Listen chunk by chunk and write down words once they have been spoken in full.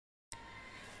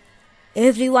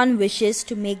Everyone wishes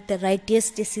to make the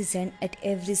rightest decision at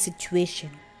every situation,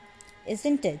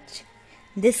 isn't it?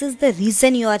 This is the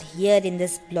reason you are here in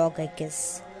this blog, I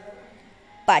guess.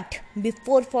 But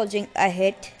before forging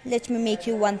ahead, let me make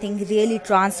you one thing really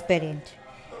transparent.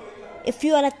 If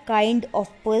you are a kind of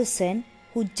person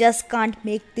who just can't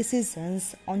make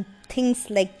decisions on things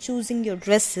like choosing your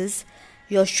dresses,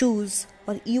 your shoes,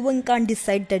 or even can't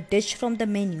decide the dish from the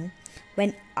menu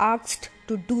when asked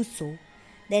to do so,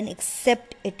 then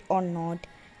accept it or not,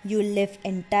 you live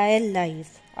entire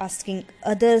life asking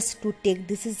others to take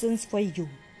decisions for you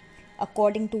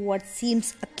according to what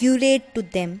seems accurate to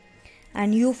them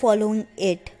and you following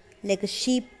it like a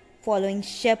sheep following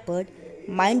shepherd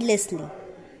mindlessly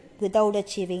without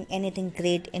achieving anything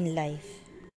great in life.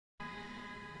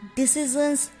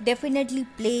 Decisions definitely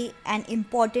play an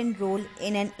important role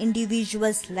in an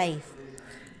individual's life.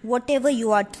 Whatever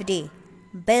you are today,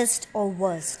 best or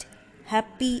worst,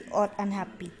 happy or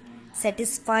unhappy,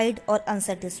 satisfied or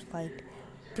unsatisfied,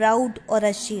 proud or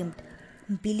ashamed,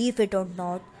 believe it or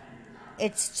not,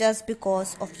 it's just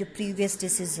because of your previous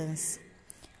decisions.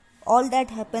 All that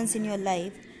happens in your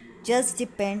life just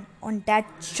depend on that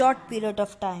short period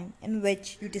of time in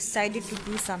which you decided to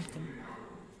do something.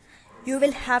 You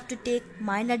will have to take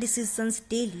minor decisions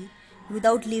daily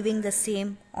without leaving the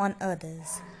same on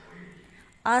others.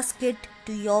 Ask it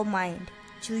to your mind,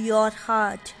 to your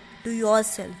heart, to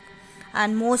yourself,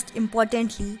 and most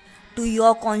importantly, to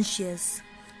your conscience.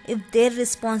 If their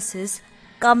responses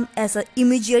come as an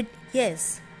immediate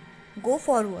yes, go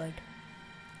forward.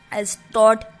 As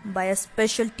taught by a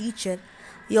special teacher,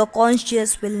 your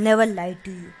conscience will never lie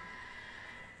to you.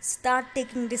 Start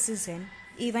taking decision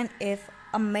even if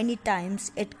many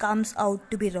times it comes out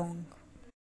to be wrong.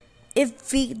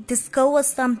 If we discover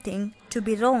something to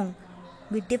be wrong,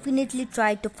 we definitely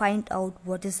try to find out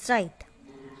what is right.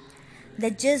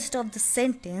 The gist of the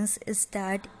sentence is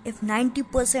that if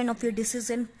 90% of your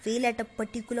decisions fail at a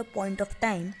particular point of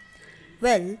time,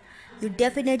 well, you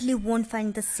definitely won't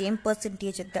find the same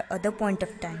percentage at the other point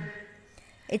of time.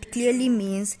 It clearly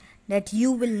means that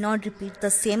you will not repeat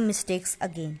the same mistakes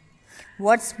again.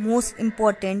 What's most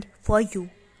important for you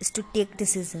is to take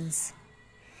decisions.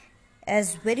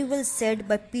 As very well said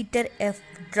by Peter F.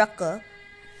 Drucker,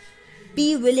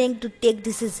 be willing to take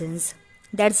decisions.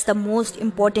 That's the most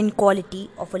important quality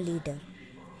of a leader.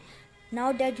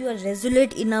 Now that you are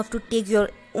resolute enough to take your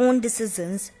own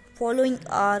decisions, following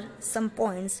are some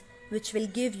points which will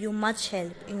give you much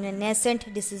help in your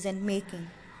nascent decision making.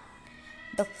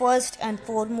 The first and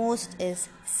foremost is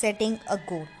setting a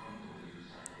goal.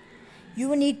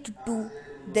 You need to do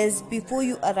this before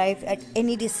you arrive at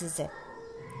any decision.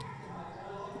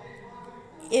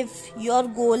 If your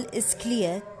goal is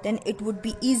clear, then it would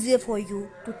be easier for you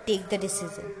to take the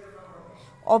decision.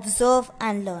 Observe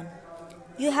and learn.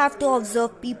 You have to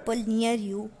observe people near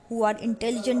you who are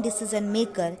intelligent decision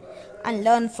makers and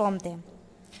learn from them.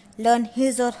 Learn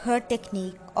his or her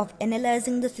technique of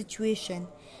analyzing the situation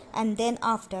and then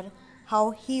after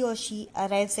how he or she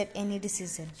arrives at any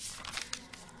decision.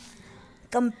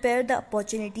 Compare the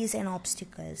opportunities and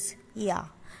obstacles. Yeah,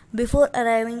 before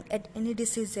arriving at any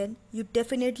decision, you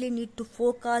definitely need to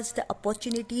forecast the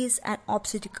opportunities and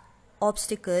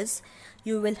obstacles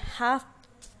you will have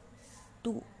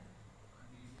to.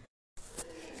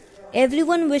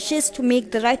 Everyone wishes to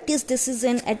make the rightest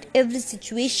decision at every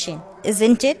situation,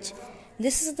 isn't it?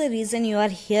 This is the reason you are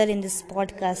here in this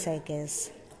podcast, I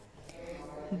guess.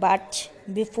 But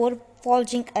before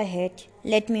forging ahead,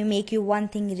 let me make you one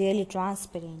thing really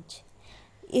transparent.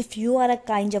 If you are a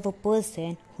kind of a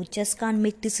person who just can't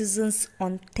make decisions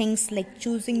on things like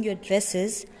choosing your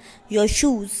dresses, your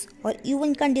shoes, or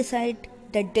even can't decide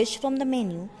the dish from the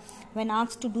menu when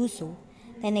asked to do so,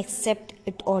 then accept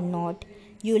it or not,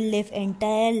 you live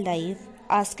entire life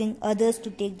asking others to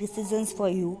take decisions for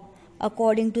you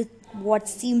according to what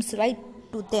seems right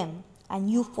to them and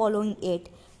you following it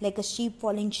like a sheep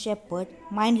following shepherd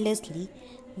mindlessly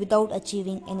without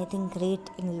achieving anything great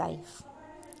in life.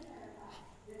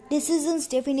 Decisions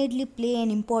definitely play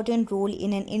an important role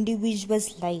in an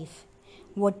individual's life.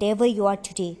 Whatever you are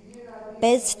today,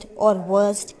 best or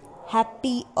worst,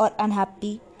 happy or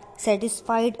unhappy,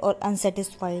 satisfied or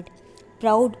unsatisfied,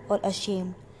 proud or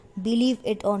ashamed, believe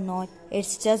it or not,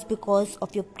 it's just because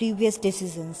of your previous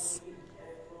decisions.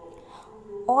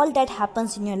 All that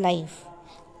happens in your life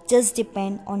just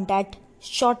depend on that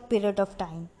short period of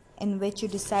time in which you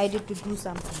decided to do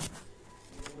something.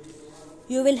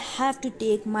 You will have to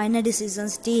take minor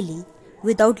decisions daily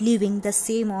without leaving the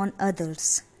same on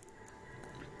others.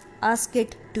 Ask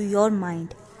it to your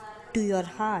mind, to your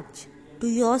heart, to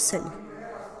yourself,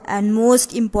 and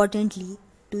most importantly,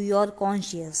 to your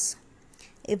conscience.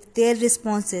 If their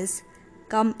responses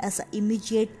come as an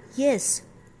immediate yes,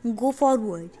 go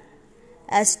forward.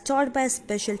 As taught by a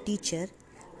special teacher,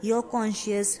 your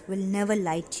conscience will never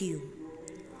lie to you.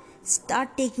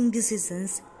 Start taking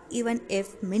decisions even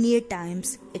if many a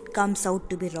times it comes out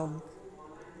to be wrong.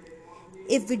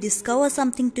 If we discover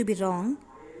something to be wrong,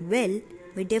 well,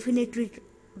 we definitely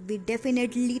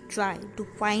try to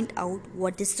find out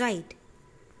what is right.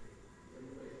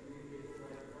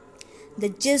 The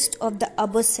gist of the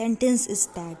above sentence is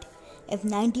that if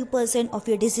 90% of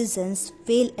your decisions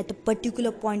fail at a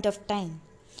particular point of time,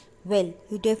 well,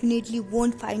 you definitely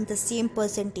won't find the same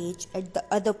percentage at the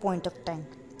other point of time.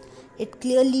 It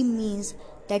clearly means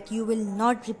that you will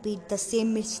not repeat the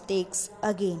same mistakes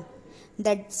again.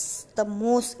 That's the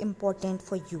most important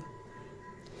for you.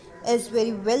 As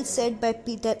very well said by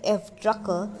Peter F.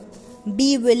 Drucker,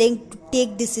 be willing to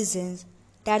take decisions.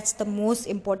 That's the most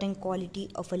important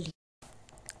quality of a leader.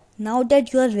 Now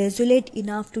that you are resolute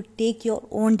enough to take your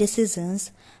own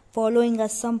decisions, following are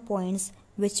some points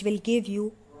which will give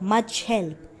you much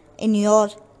help in your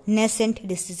nascent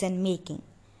decision making.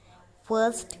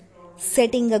 First,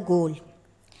 setting a goal.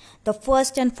 The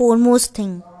first and foremost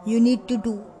thing you need to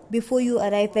do before you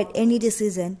arrive at any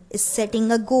decision is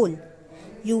setting a goal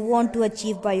you want to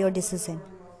achieve by your decision.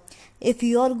 If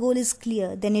your goal is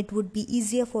clear, then it would be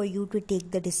easier for you to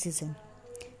take the decision.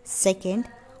 Second,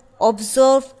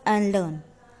 observe and learn.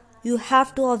 You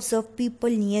have to observe people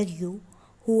near you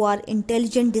who are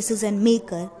intelligent decision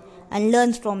maker and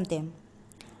learn from them.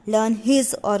 Learn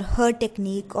his or her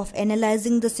technique of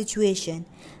analyzing the situation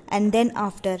and then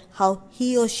after how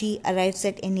he or she arrives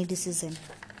at any decision.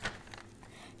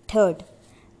 Third,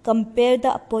 compare the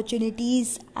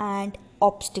opportunities and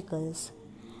obstacles.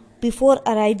 Before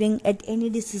arriving at any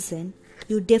decision,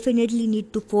 you definitely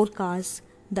need to forecast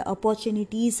the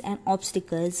opportunities and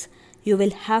obstacles you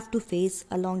will have to face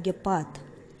along your path.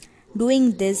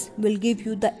 Doing this will give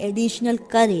you the additional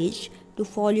courage to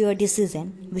follow your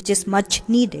decision, which is much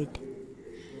needed.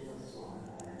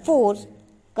 Fourth,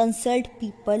 consult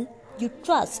people you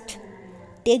trust.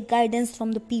 Take guidance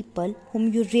from the people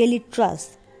whom you really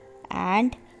trust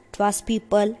and trust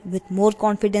people with more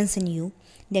confidence in you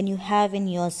than you have in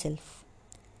yourself.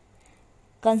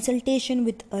 Consultation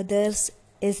with others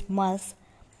is must,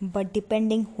 but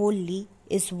depending wholly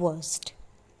is worst.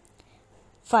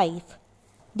 5.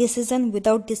 Decision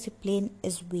without discipline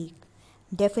is weak.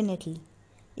 Definitely.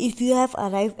 If you have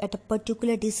arrived at a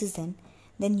particular decision,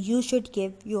 then you should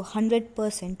give your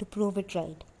 100% to prove it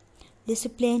right.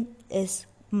 Discipline is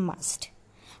must.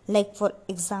 Like for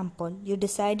example, you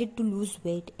decided to lose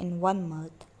weight in 1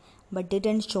 month but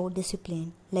didn't show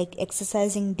discipline like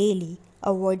exercising daily,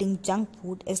 avoiding junk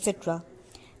food, etc.,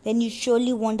 then you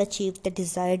surely won't achieve the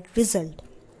desired result.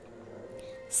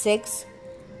 6.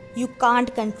 You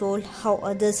can't control how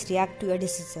others react to your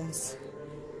decisions.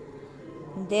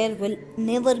 There will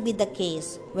never be the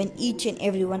case when each and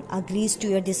everyone agrees to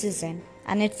your decision,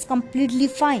 and it's completely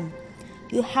fine.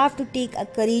 You have to take a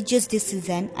courageous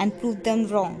decision and prove them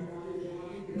wrong.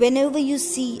 Whenever you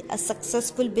see a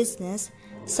successful business,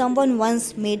 someone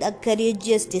once made a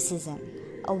courageous decision,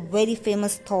 a very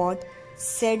famous thought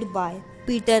said by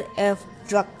Peter F.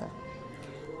 Drucker.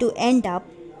 To end up,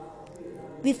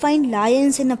 we find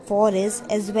lions in a forest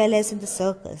as well as in the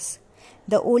circus.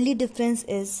 The only difference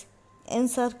is, in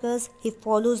circus he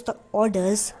follows the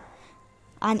orders,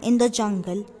 and in the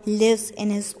jungle he lives in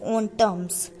his own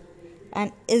terms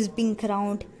and is being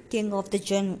crowned king of the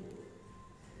jungle.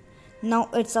 Now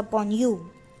it's upon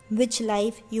you which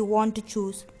life you want to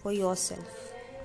choose for yourself.